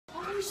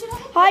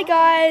Hi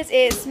guys,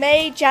 it's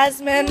me,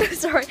 Jasmine,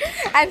 sorry,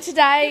 and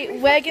today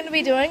we're going to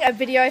be doing a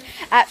video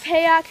at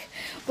PEAC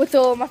with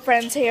all my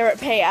friends here at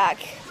PEAC.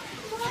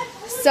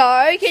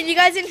 So, can you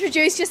guys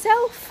introduce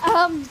yourself?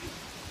 I'm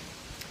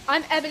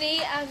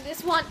Ebony and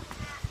this one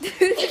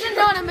is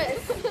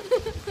anonymous.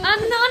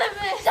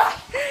 Anonymous!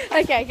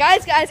 Okay,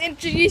 guys,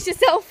 introduce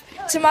yourself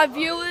to my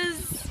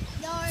viewers.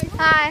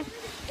 Hi,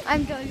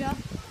 I'm Goga.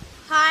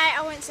 Hi,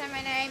 I won't say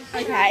my name.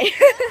 Okay.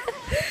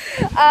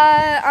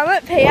 I'm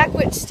at PEAC,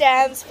 which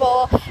stands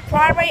for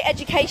Primary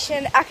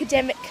Education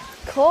Academic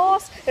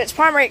Course. It's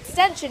Primary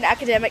Extension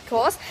Academic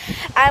Course,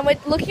 and we're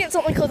looking at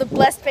something called the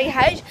Blessed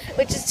BH,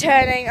 which is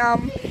turning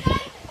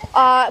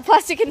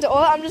plastic into oil.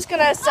 I'm just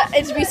gonna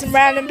interview some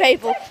random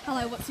people.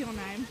 Hello, what's your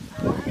name?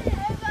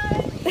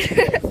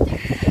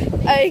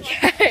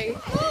 Okay.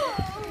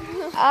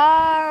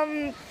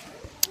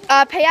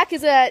 PEAC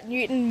is at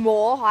Newton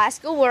Moore High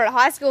School. We're at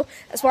high school,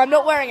 that's why I'm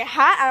not wearing a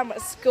hat, and I'm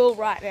at school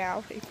right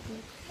now.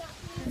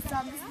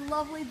 This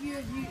lovely view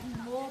of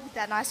Newton Moore with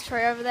that nice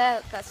tree over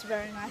there. That's a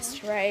very nice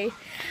tree.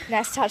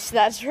 Nice touch to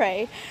that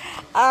tree.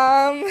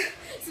 Some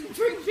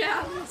drink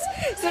fountains.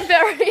 Some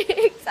very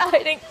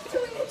exciting.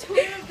 Doing a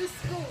tour of the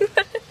school.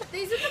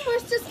 These are the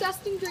most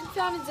disgusting drink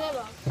fountains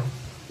ever.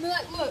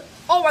 Look.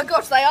 Oh my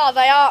gosh, they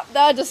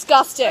are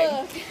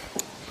disgusting.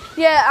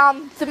 Yeah,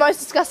 the most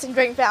disgusting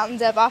drink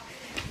fountains ever.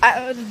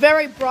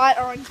 Very bright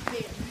orange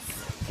bins.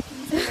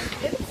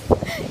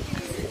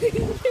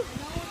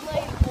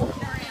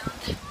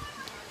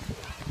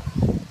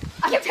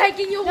 I'm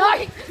taking your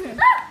weight.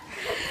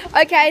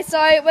 Okay, so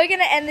we're going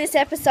to end this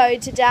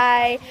episode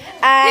today.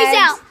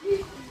 And Peace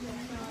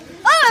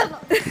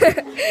out.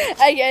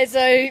 Okay,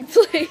 so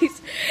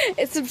please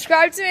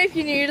subscribe to me if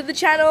you're new to the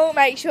channel.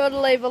 Make sure to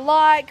leave a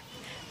like.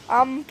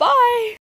 Bye.